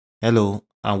Hello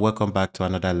and welcome back to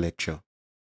another lecture.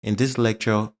 In this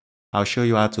lecture, I'll show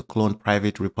you how to clone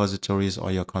private repositories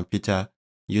on your computer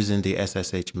using the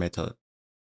SSH method.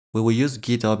 We will use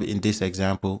GitHub in this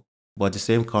example, but the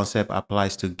same concept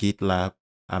applies to GitLab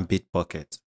and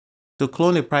Bitbucket. To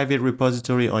clone a private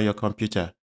repository on your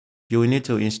computer, you will need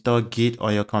to install Git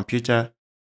on your computer,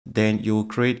 then you will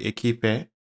create a key pair.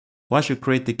 Once you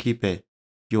create the key pair,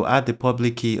 you add the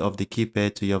public key of the key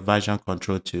pair to your version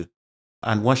control tool.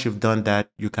 And once you've done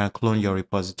that, you can clone your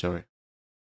repository.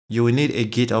 You will need a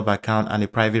GitHub account and a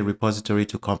private repository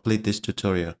to complete this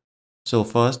tutorial. So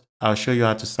first, I'll show you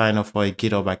how to sign up for a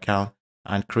GitHub account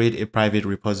and create a private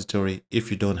repository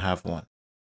if you don't have one.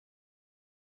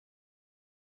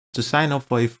 To sign up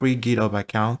for a free GitHub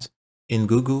account, in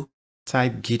Google,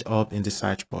 type GitHub in the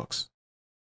search box.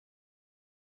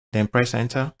 Then press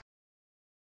enter.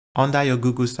 Under your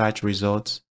Google search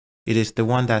results, it is the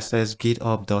one that says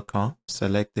github.com,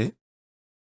 select it.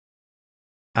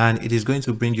 And it is going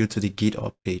to bring you to the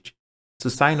GitHub page.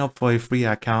 To sign up for a free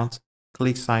account,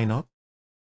 click sign up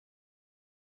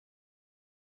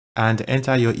and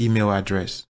enter your email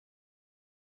address.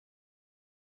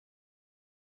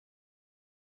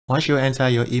 Once you enter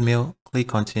your email, click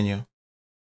continue.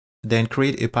 Then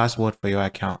create a password for your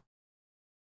account.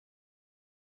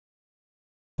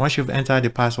 Once you've entered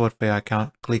the password for your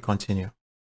account, click continue.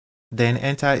 Then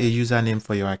enter a username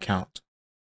for your account.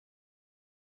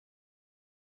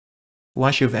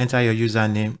 Once you've entered your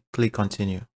username, click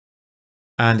continue.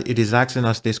 And it is asking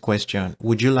us this question: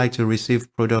 would you like to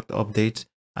receive product updates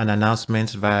and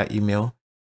announcements via email?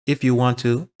 If you want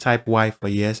to, type Y for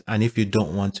yes, and if you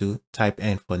don't want to, type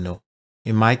N for no.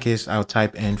 In my case, I'll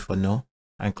type N for no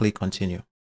and click continue.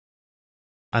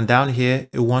 And down here,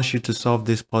 it wants you to solve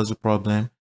this puzzle problem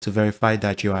to verify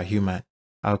that you are human.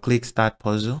 I'll click start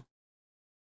puzzle.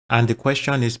 And the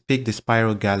question is pick the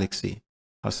spiral galaxy.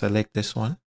 I'll select this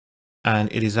one. And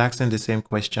it is asking the same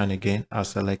question again. I'll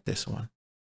select this one.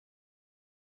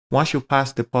 Once you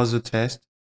pass the puzzle test,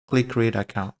 click create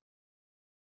account.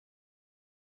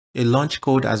 A launch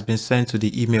code has been sent to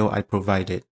the email I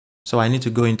provided. So I need to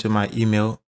go into my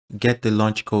email, get the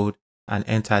launch code and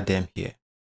enter them here.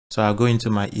 So I'll go into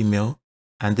my email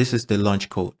and this is the launch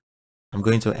code. I'm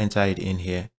going to enter it in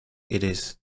here. It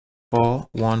is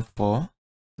 414-93031.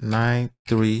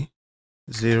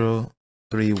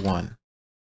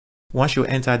 Once you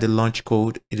enter the launch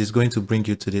code, it is going to bring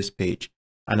you to this page.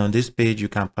 And on this page, you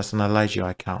can personalize your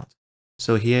account.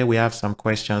 So here we have some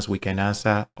questions we can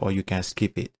answer or you can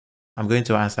skip it. I'm going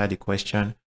to answer the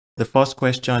question. The first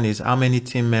question is how many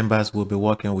team members will be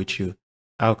working with you?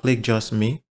 I'll click just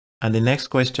me. And the next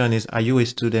question is, are you a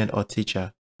student or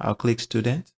teacher? I'll click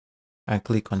student and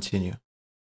click continue.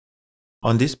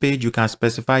 On this page, you can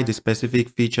specify the specific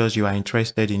features you are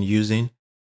interested in using,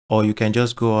 or you can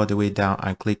just go all the way down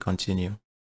and click continue.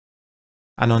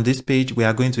 And on this page, we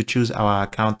are going to choose our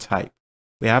account type.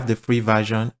 We have the free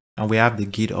version and we have the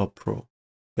GitHub Pro.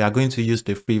 We are going to use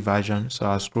the free version, so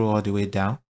I'll scroll all the way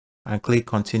down and click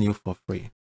continue for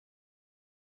free.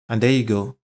 And there you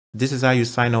go. This is how you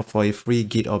sign up for a free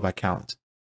GitHub account.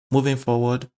 Moving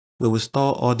forward, we will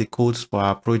store all the codes for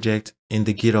our project in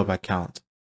the GitHub account.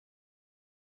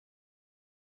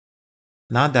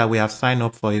 Now that we have signed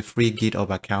up for a free GitHub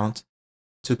account,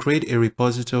 to create a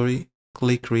repository,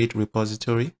 click create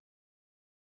repository.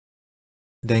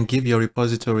 Then give your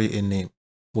repository a name.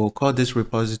 We'll call this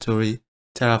repository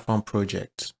Terraform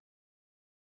Project.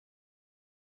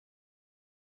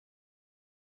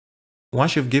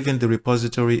 Once you've given the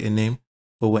repository a name,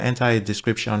 we will enter a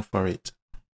description for it.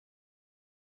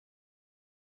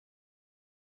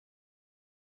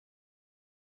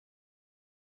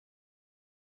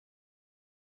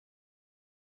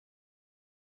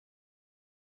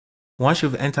 Once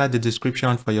you've entered the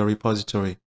description for your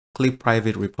repository, click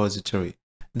private repository.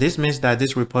 This means that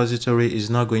this repository is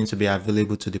not going to be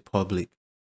available to the public.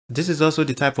 This is also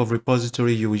the type of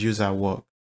repository you will use at work.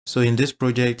 So in this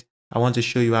project, I want to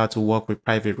show you how to work with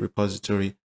private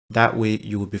repository. That way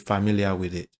you will be familiar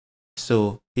with it.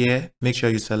 So here, make sure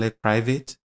you select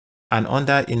private, and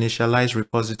under initialize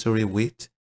repository with,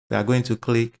 we are going to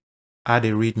click add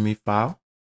a README file,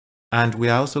 and we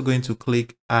are also going to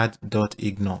click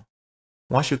add.ignore.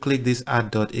 Once you click this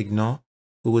add.ignore,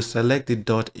 we will select the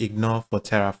 .ignore for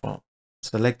Terraform.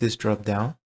 Select this drop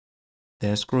down,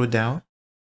 then scroll down.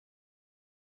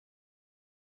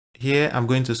 Here, I'm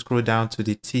going to scroll down to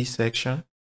the T section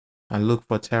and look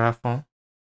for Terraform.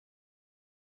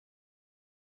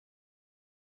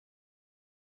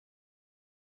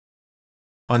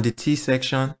 On the T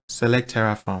section, select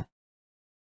Terraform.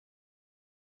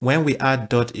 When we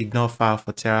add .ignore file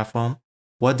for Terraform,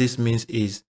 What this means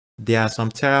is there are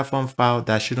some Terraform files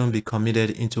that shouldn't be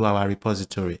committed into our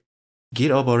repository.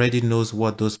 GitHub already knows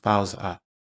what those files are.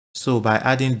 So by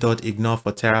adding .ignore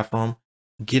for Terraform,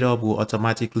 GitHub will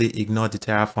automatically ignore the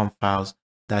Terraform files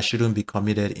that shouldn't be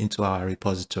committed into our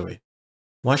repository.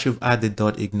 Once you've added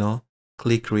 .ignore,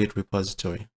 click Create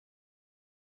Repository.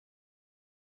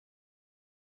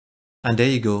 And there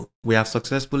you go. We have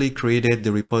successfully created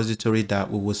the repository that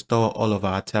we will store all of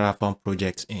our Terraform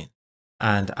projects in.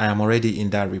 And I am already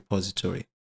in that repository.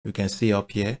 You can see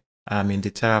up here, I'm in the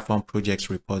Terraform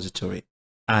projects repository.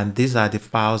 And these are the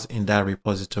files in that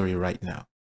repository right now.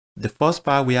 The first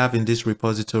file we have in this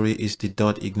repository is the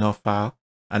 .ignore file,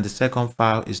 and the second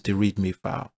file is the README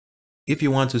file. If you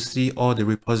want to see all the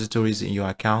repositories in your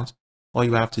account, all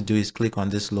you have to do is click on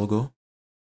this logo,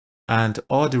 and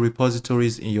all the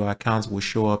repositories in your account will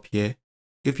show up here.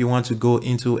 If you want to go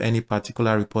into any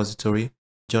particular repository,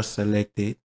 just select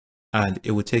it, and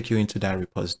it will take you into that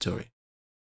repository.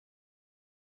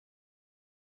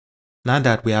 Now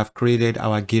that we have created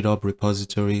our GitHub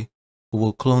repository, we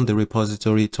will clone the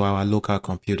repository to our local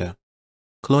computer.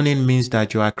 Cloning means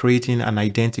that you are creating an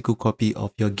identical copy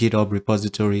of your GitHub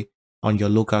repository on your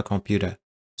local computer.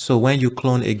 So when you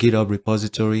clone a GitHub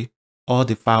repository, all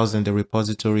the files in the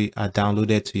repository are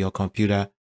downloaded to your computer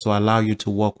to allow you to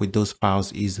work with those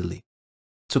files easily.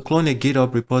 To clone a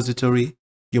GitHub repository,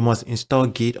 you must install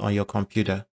Git on your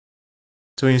computer.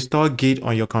 To install Git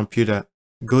on your computer,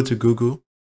 go to Google,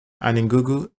 and in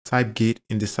Google, type Git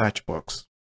in the search box.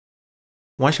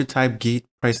 Once you type Git,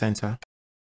 press Enter.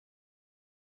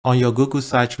 On your Google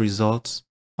search results,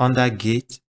 under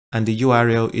Git, and the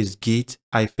URL is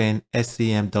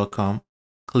git-scm.com,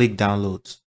 click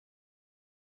Downloads.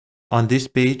 On this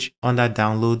page, under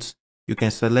Downloads, you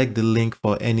can select the link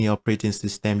for any operating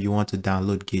system you want to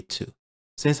download Git to.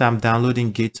 Since I'm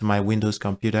downloading Git to my Windows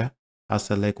computer, I'll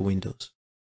select Windows.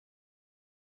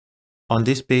 On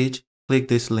this page, click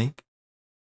this link.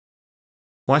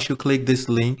 Once you click this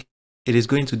link, it is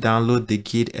going to download the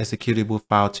Git executable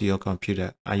file to your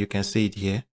computer, and you can see it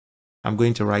here. I'm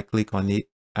going to right click on it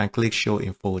and click Show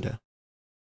in Folder.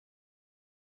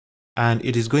 And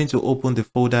it is going to open the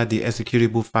folder the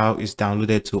executable file is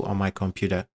downloaded to on my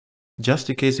computer. Just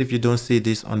in case if you don't see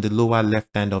this on the lower left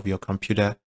hand of your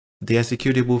computer, the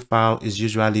executable file is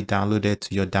usually downloaded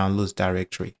to your downloads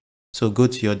directory. So go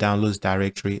to your downloads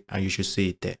directory and you should see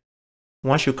it there.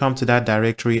 Once you come to that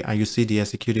directory and you see the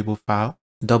executable file,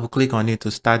 double click on it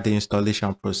to start the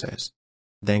installation process.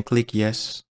 Then click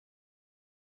Yes.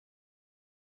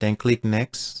 Then click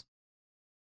Next.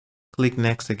 Click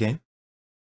Next again.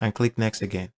 And click Next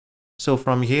again. So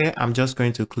from here, I'm just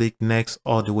going to click Next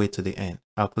all the way to the end.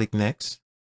 I'll click Next,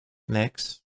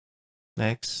 Next,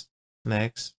 Next,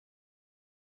 Next.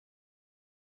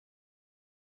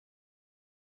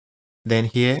 Then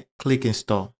here, click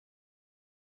Install.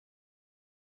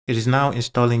 It is now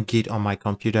installing Git on my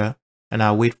computer, and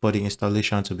I'll wait for the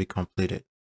installation to be completed.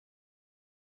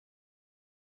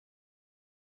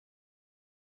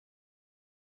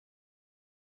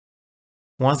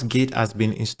 Once Git has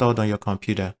been installed on your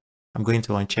computer, I'm going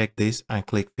to uncheck this and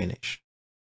click Finish.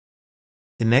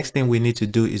 The next thing we need to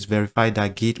do is verify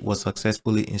that Git was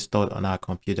successfully installed on our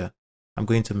computer. I'm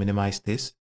going to minimize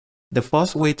this. The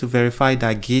first way to verify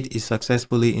that Git is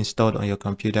successfully installed on your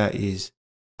computer is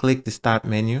click the Start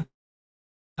menu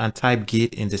and type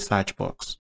Git in the search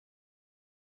box.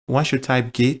 Once you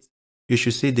type Git, you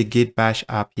should see the Git Bash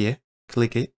app here.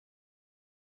 Click it.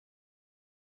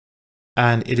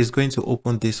 And it is going to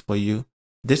open this for you.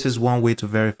 This is one way to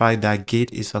verify that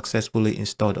Git is successfully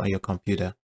installed on your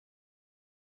computer.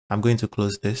 I'm going to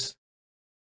close this.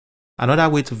 Another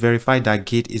way to verify that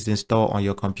Git is installed on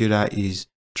your computer is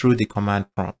through the command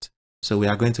prompt. So we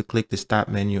are going to click the Start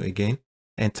menu again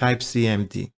and type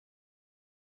cmd.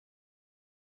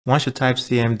 Once you type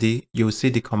cmd, you will see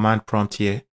the command prompt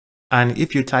here. And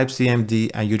if you type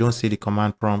cmd and you don't see the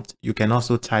command prompt, you can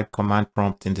also type command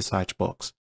prompt in the search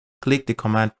box. Click the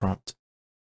command prompt.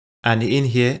 And in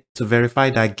here, to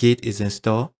verify that Git is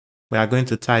installed, we are going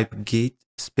to type git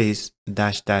space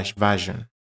 -- version.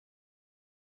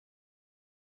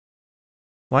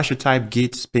 Once you type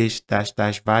git space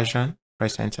 -- version,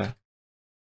 press Enter.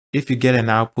 If you get an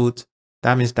output,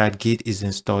 that means that Git is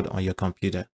installed on your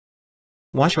computer.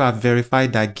 Once you have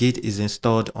verified that Git is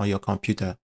installed on your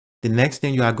computer, the next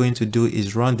thing you are going to do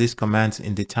is run these commands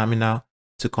in the terminal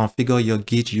to configure your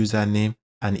Git username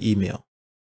and email.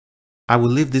 I will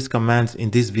leave these commands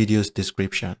in this video's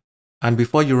description. And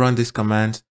before you run these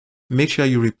commands, make sure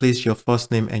you replace your first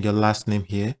name and your last name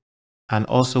here, and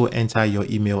also enter your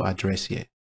email address here.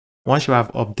 Once you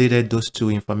have updated those two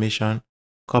information,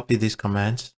 copy these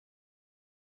commands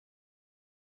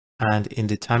and in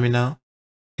the terminal,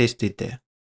 paste it there.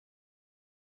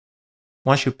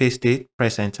 Once you paste it,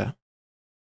 press enter.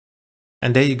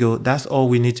 And there you go. That's all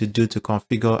we need to do to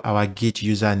configure our Git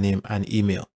username and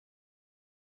email.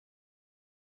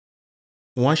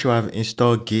 Once you have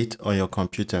installed Git on your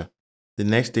computer, the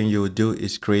next thing you will do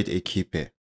is create a key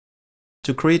pair.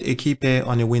 To create a key pair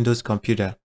on a Windows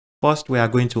computer, first we are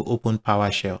going to open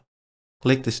PowerShell.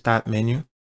 Click the Start menu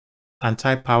and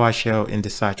type PowerShell in the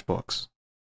search box.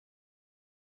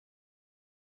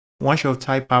 Once you have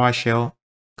typed PowerShell,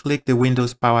 click the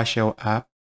Windows PowerShell app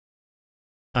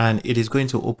and it is going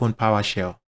to open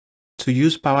PowerShell. To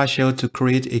use PowerShell to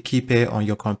create a key pair on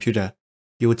your computer,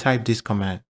 you will type this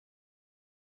command.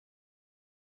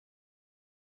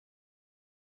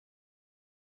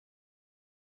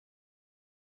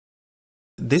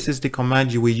 This is the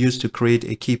command you will use to create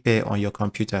a key pair on your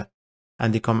computer,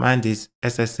 and the command is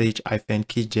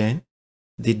SSH-keygen.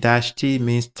 The -T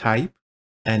means type,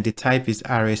 and the type is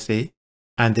RSA,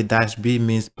 and the -B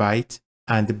means byte,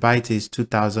 and the byte is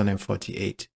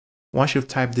 2048. Once you've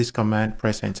typed this command,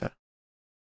 press enter.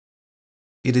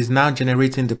 It is now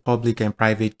generating the public and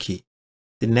private key.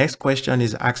 The next question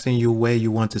is asking you where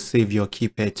you want to save your key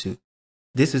pair to.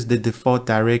 This is the default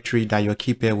directory that your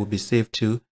key pair will be saved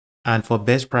to, and for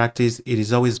best practice, it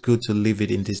is always good to leave it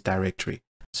in this directory.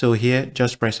 So here,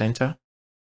 just press enter.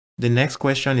 The next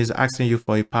question is asking you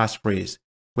for a passphrase.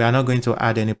 We are not going to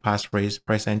add any passphrase.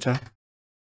 Press enter.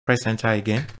 Press enter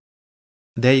again.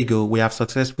 There you go. We have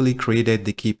successfully created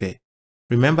the key pair.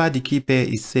 Remember, the key pair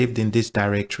is saved in this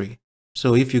directory.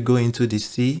 So if you go into the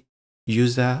C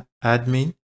user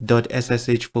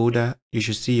admin.ssh folder, you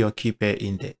should see your key pair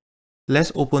in there.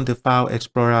 Let's open the File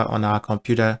Explorer on our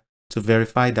computer to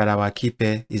verify that our key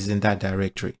pair is in that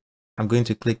directory. I'm going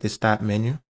to click the Start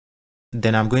menu.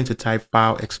 Then I'm going to type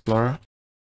File Explorer.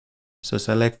 So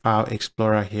select File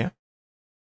Explorer here.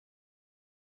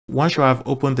 Once you have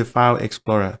opened the File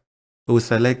Explorer, we will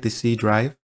select the C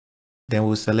drive. Then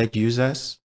we'll select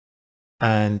Users.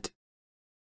 And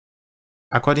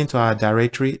according to our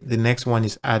directory, the next one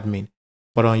is Admin.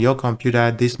 But on your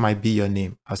computer, this might be your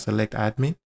name. I'll select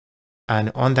Admin.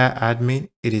 And under admin,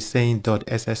 it is saying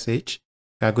 .ssh.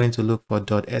 We are going to look for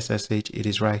 .ssh. It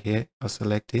is right here. I'll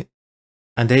select it.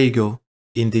 And there you go.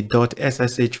 In the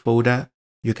 .ssh folder,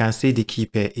 you can see the key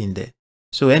pair in there.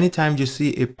 So anytime you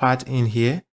see a path in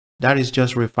here, that is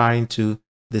just referring to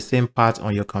the same path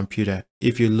on your computer.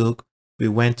 If you look, we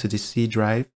went to the C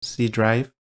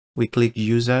drive, we click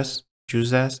users,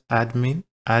 admin,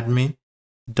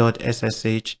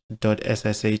 .ssh,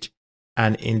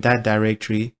 and in that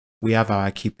directory, we have our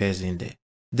key pairs in there.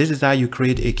 This is how you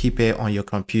create a key pair on your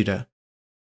computer.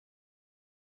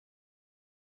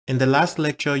 In the last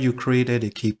lecture, you created a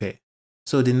key pair.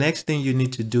 So the next thing you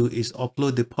need to do is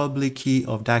upload the public key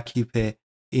of that key pair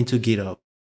into GitHub.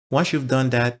 Once you've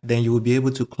done that, then you will be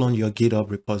able to clone your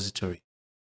GitHub repository.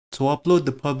 To upload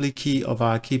the public key of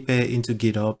our key pair into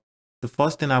GitHub, the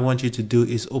first thing I want you to do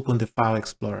is open the File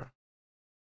Explorer.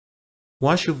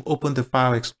 Once you've opened the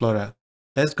File Explorer,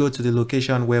 let's go to the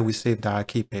location where we saved our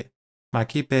key pair. My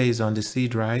key pair is on the C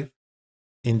drive.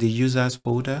 In the Users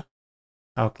folder,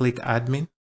 I'll click Admin,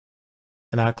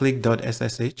 and I'll click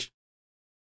 .ssh,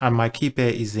 and my key pair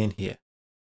is in here.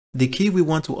 The key we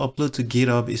want to upload to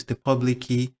GitHub is the public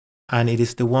key, and it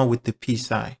is the one with the P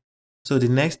sign. So the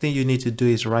next thing you need to do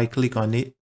is right-click on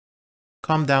it,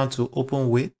 come down to Open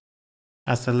With,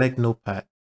 and select Notepad.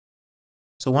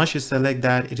 So once you select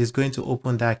that, it is going to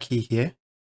open that key here,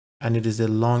 and it is a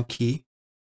long key.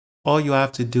 All you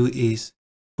have to do is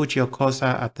put your cursor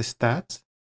at the start,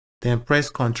 then press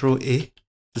Ctrl A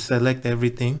to select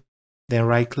everything, then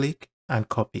right-click and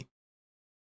copy.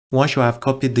 Once you have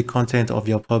copied the content of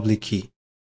your public key,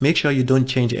 make sure you don't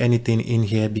change anything in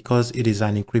here because it is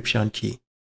an encryption key.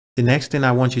 The next thing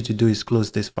I want you to do is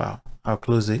close this file. I'll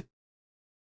close it.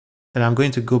 Then I'm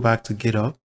going to go back to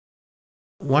GitHub.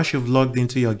 Once you've logged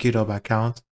into your GitHub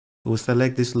account, we'll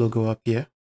select this logo up here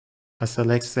and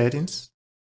select Settings.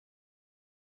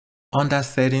 Under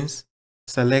Settings,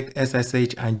 select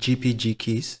SSH and GPG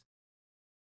keys.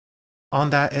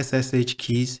 Under SSH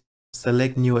keys,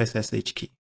 select New SSH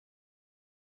key.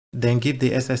 Then give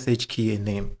the SSH key a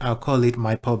name. I'll call it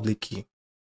my public key.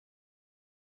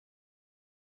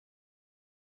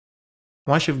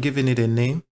 Once you've given it a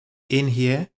name, in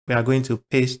here, we are going to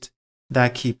paste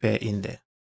that key pair in there.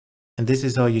 And this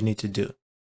is all you need to do.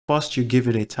 First, you give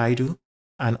it a title,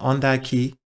 and on that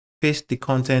key, paste the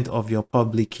content of your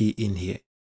public key in here.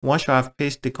 Once you have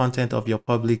pasted the content of your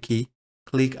public key,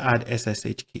 click Add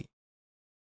SSH key.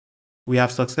 We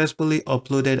have successfully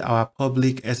uploaded our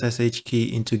public SSH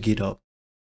key into GitHub.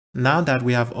 Now that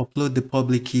we have uploaded the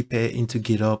public key pair into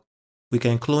GitHub, we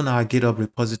can clone our GitHub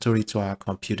repository to our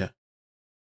computer.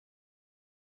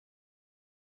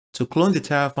 To clone the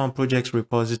Terraform project's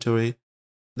repository,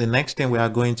 the next thing we are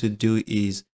going to do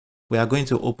is we are going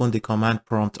to open the command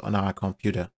prompt on our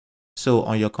computer. So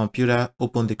on your computer,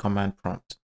 open the command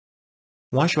prompt.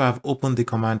 Once you have opened the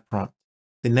command prompt,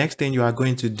 the next thing you are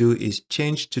going to do is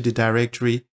change to the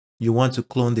directory you want to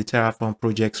clone the Terraform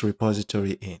project's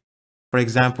repository in. For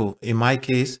example, in my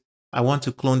case, I want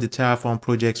to clone the Terraform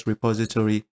project's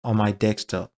repository on my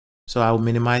desktop. So I will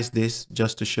minimize this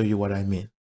just to show you what I mean.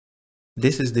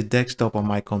 This is the desktop on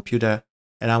my computer,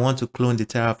 and I want to clone the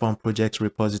Terraform project's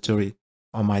repository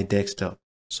on my desktop.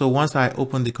 So once I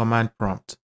open the command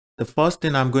prompt, the first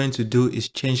thing I'm going to do is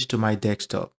change to my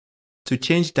desktop. To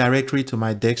change directory to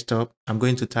my desktop, I'm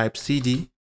going to type cd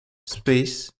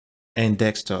space and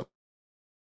desktop.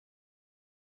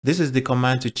 This is the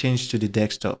command to change to the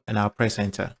desktop, and I'll press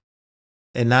enter.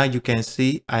 And now you can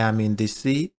see I am in the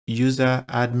C user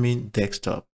admin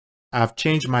desktop. I've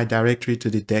changed my directory to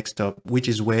the desktop, which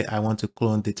is where I want to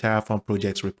clone the Terraform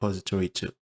project's repository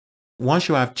to. Once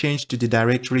you have changed to the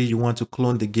directory you want to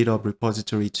clone the GitHub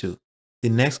repository to, the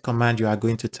next command you are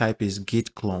going to type is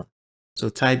git clone. So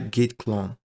type git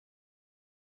clone.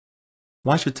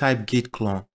 Once you type git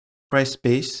clone, press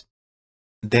space.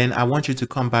 Then I want you to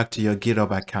come back to your GitHub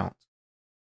account.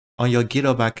 On your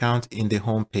GitHub account in the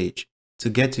home page, to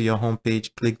get to your home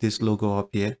page, click this logo up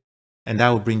here, and that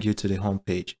will bring you to the home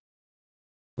page.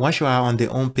 Once you are on the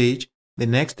home page, the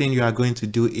next thing you are going to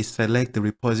do is select the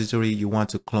repository you want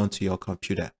to clone to your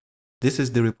computer. This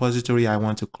is the repository I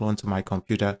want to clone to my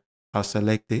computer. I'll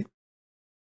select it,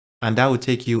 and that will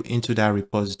take you into that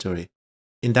repository.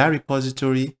 In that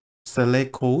repository,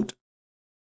 select code.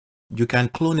 You can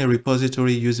clone a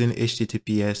repository using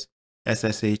HTTPS,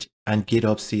 SSH, and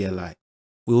GitHub CLI.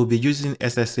 We will be using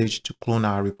SSH to clone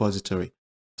our repository.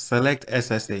 Select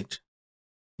SSH.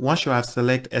 Once you have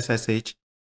selected SSH,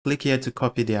 click here to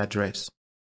copy the address.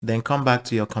 Then come back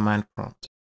to your command prompt.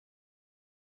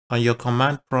 On your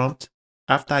command prompt,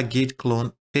 after git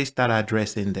clone, paste that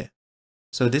address in there.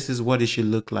 So this is what it should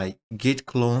look like: git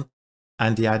clone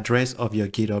and the address of your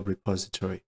GitHub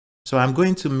repository. So I'm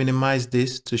going to minimize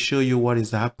this to show you what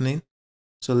is happening.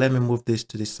 So let me move this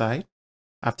to the side.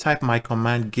 I've typed my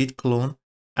command git clone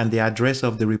and the address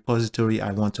of the repository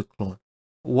I want to clone.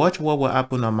 Watch what will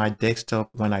happen on my desktop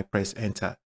when I press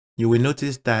enter. You will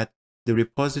notice that the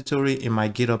repository in my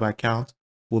GitHub account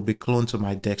will be cloned to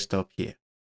my desktop here.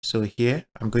 So here,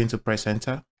 I'm going to press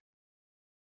enter.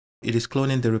 It is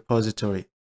cloning the repository.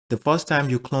 The first time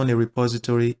you clone a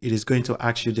repository, it is going to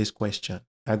ask you this question.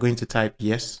 You are going to type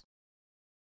yes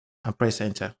and press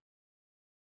enter.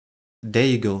 There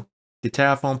you go. The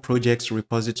Terraform project's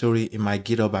repository in my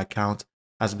GitHub account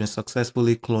has been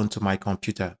successfully cloned to my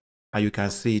computer, and you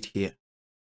can see it here.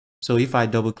 So if I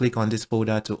double click on this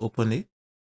folder to open it,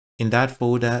 in that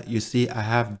folder you see I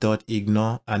have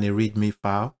 .ignore and a readme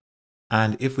file.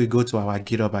 And if we go to our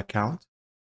GitHub account,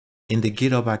 in the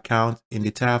GitHub account in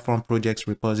the Terraform project's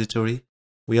repository,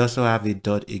 we also have a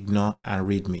 .ignore and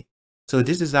readme. So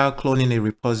this is how cloning a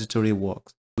repository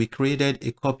works. We created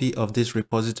a copy of this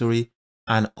repository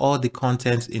and all the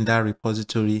contents in that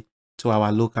repository to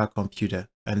our local computer,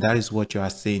 and that is what you are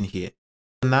seeing here.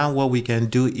 Now what we can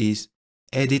do is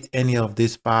edit any of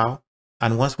this file,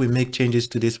 and once we make changes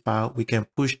to this file, we can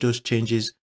push those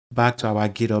changes back to our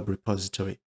GitHub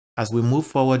repository. As we move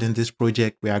forward in this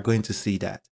project, we are going to see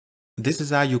that. This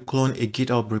is how you clone a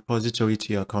GitHub repository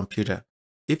to your computer.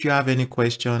 If you have any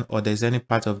question or there's any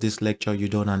part of this lecture you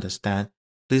don't understand,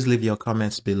 please leave your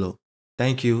comments below.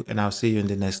 Thank you, and I'll see you in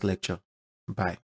the next lecture. Bye.